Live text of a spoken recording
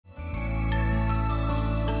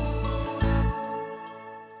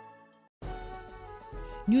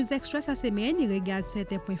News Extra sa semaine, il regarde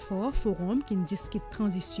certains points forts, forum qui discute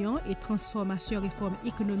transition et transformation réforme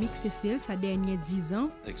économique Cécile ces derniers 10 ans.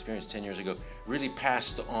 The experience 10 years ago really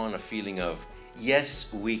passed on a feeling of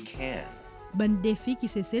yes, we can. Bon défi qui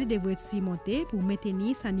Cécile devrait surmonter pour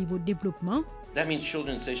maintenir son niveau de développement. That means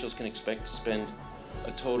children in Seychelles can expect to spend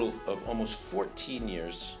a total of almost 14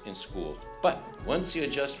 years in school. But once you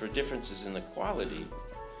adjust for differences in the quality,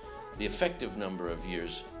 the effective number of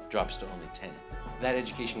years drops to only 10. That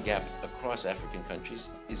education gap across African countries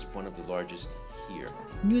is one of the largest here.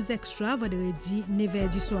 News Extra vendredi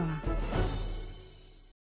 9h du soir.